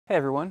Hey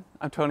everyone,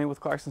 I'm Tony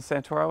with Clarkson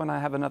Santoro and I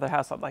have another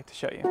house I'd like to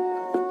show you.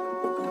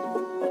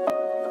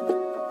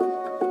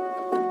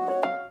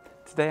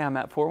 Today I'm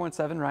at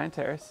 417 Ryan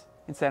Terrace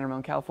in San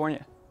Ramon,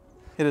 California.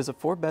 It is a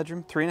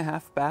 4-bedroom,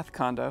 3.5 bath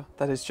condo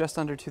that is just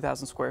under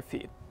 2,000 square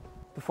feet.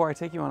 Before I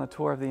take you on a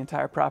tour of the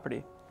entire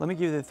property, let me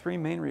give you the 3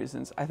 main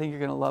reasons I think you're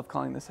going to love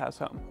calling this house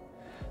home.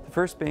 The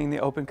first being the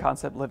open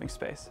concept living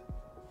space.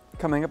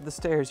 Coming up the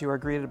stairs, you are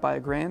greeted by a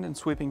grand and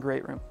sweeping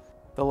great room.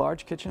 The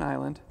large kitchen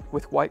island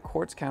with white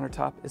quartz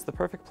countertop is the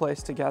perfect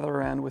place to gather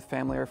around with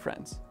family or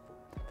friends.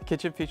 The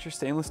kitchen features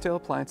stainless steel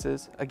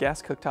appliances, a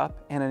gas cooktop,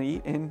 and an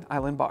eat-in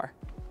island bar.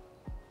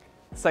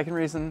 The second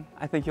reason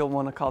I think you'll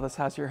want to call this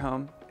house your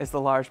home is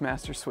the large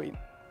master suite.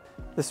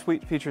 The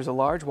suite features a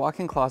large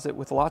walk-in closet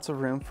with lots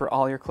of room for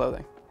all your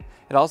clothing.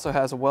 It also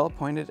has a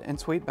well-appointed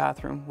ensuite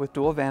bathroom with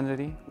dual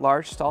vanity,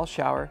 large stall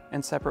shower,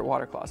 and separate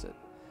water closet.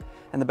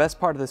 And the best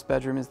part of this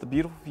bedroom is the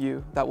beautiful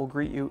view that will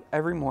greet you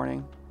every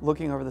morning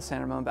looking over the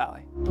San Ramon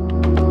Valley.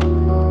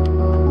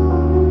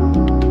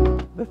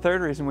 The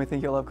third reason we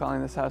think you'll love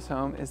calling this house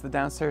home is the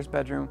downstairs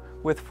bedroom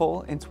with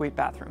full ensuite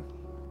bathroom.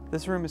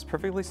 This room is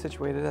perfectly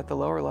situated at the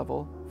lower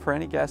level for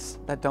any guests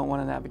that don't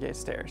want to navigate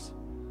stairs.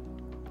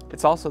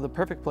 It's also the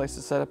perfect place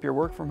to set up your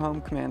work from home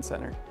command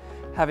center.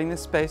 Having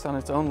this space on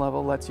its own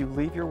level lets you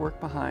leave your work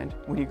behind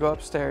when you go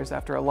upstairs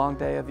after a long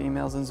day of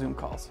emails and Zoom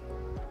calls.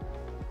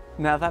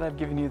 Now that I've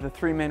given you the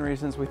 3 main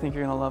reasons we think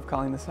you're going to love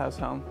calling this house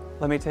home,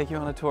 let me take you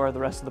on a tour of the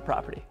rest of the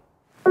property.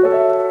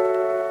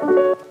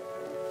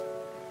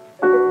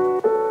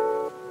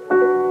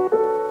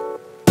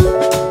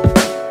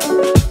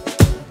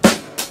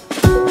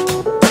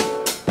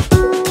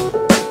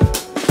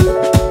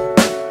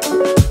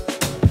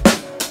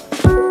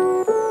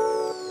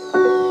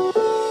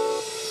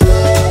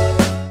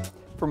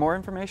 For more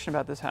information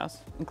about this house,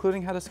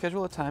 including how to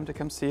schedule a time to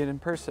come see it in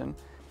person,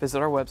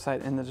 visit our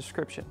website in the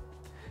description.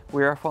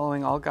 We are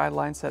following all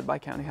guidelines set by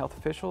county health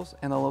officials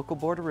and the local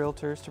board of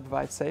realtors to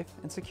provide safe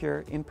and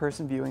secure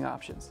in-person viewing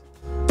options.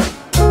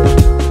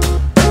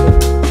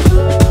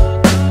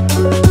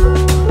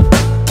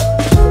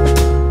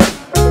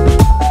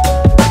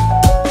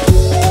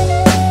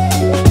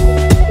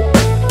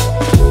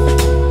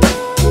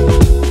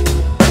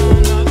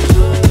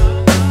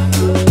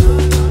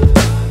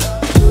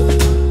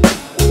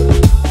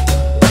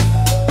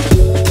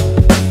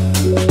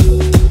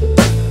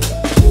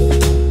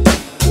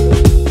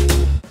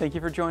 Thank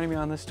you for joining me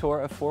on this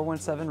tour of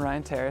 417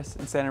 Ryan Terrace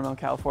in San Ramon,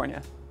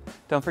 California.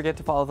 Don't forget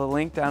to follow the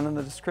link down in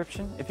the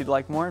description if you'd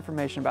like more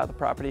information about the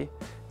property,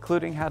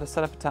 including how to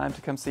set up a time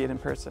to come see it in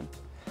person.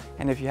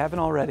 And if you haven't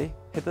already,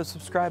 hit the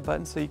subscribe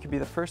button so you can be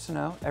the first to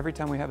know every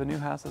time we have a new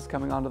house that's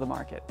coming onto the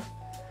market.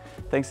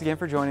 Thanks again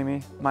for joining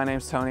me. My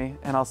name's Tony,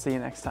 and I'll see you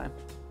next time.